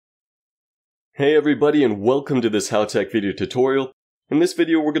Hey everybody, and welcome to this HowTech video tutorial. In this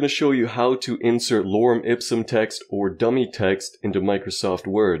video we're going to show you how to insert Lorem Ipsum text or dummy text into Microsoft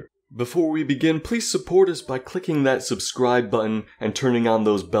Word. Before we begin, please support us by clicking that subscribe button and turning on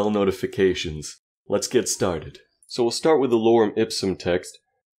those bell notifications. Let's get started. So we'll start with the Lorem Ipsum text.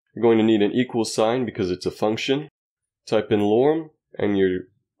 You're going to need an equal sign because it's a function. Type in lorem and you're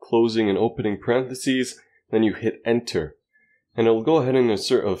closing and opening parentheses, then you hit enter. And it'll go ahead and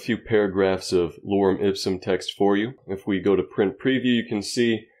insert a few paragraphs of Lorem Ipsum text for you. If we go to print preview, you can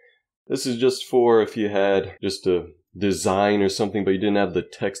see this is just for if you had just a design or something, but you didn't have the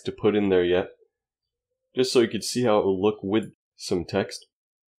text to put in there yet. Just so you could see how it will look with some text.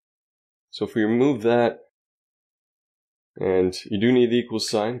 So if we remove that, and you do need the equal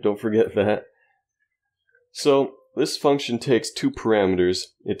sign, don't forget that. So this function takes two parameters.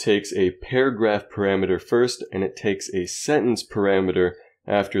 It takes a paragraph parameter first, and it takes a sentence parameter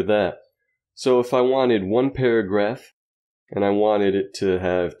after that. So if I wanted one paragraph, and I wanted it to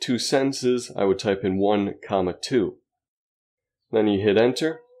have two sentences, I would type in 1, 2. Then you hit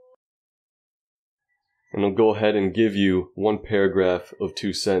enter, and it'll go ahead and give you one paragraph of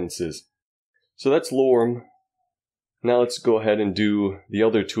two sentences. So that's Lorem. Now let's go ahead and do the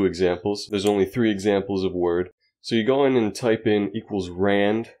other two examples. There's only 3 examples of Word. So you go in and type in equals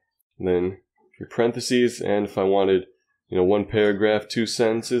rand, then your parentheses, and if I wanted, one paragraph, 2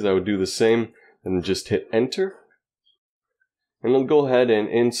 sentences, I would do the same, and just hit enter. And it'll go ahead and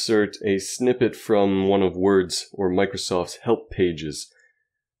insert a snippet from one of Word's or Microsoft's help pages.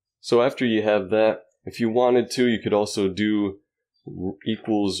 So after you have that, if you wanted to, you could also do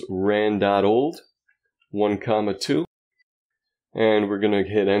equals rand.old, 1, 2. And we're going to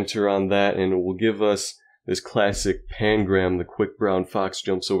hit enter on that, and it will give us this classic pangram, the quick brown fox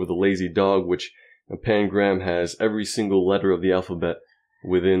jumps over the lazy dog, which a pangram has every single letter of the alphabet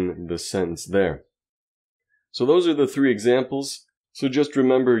within the sentence there. So those are the 3 examples. So just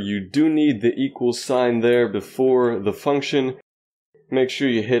remember, you do need the equal sign there before the function. Make sure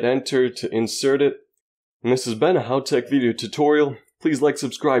you hit enter to insert it. And this has been a HowTech video tutorial. Please like,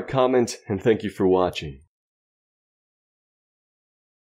 subscribe, comment, and thank you for watching.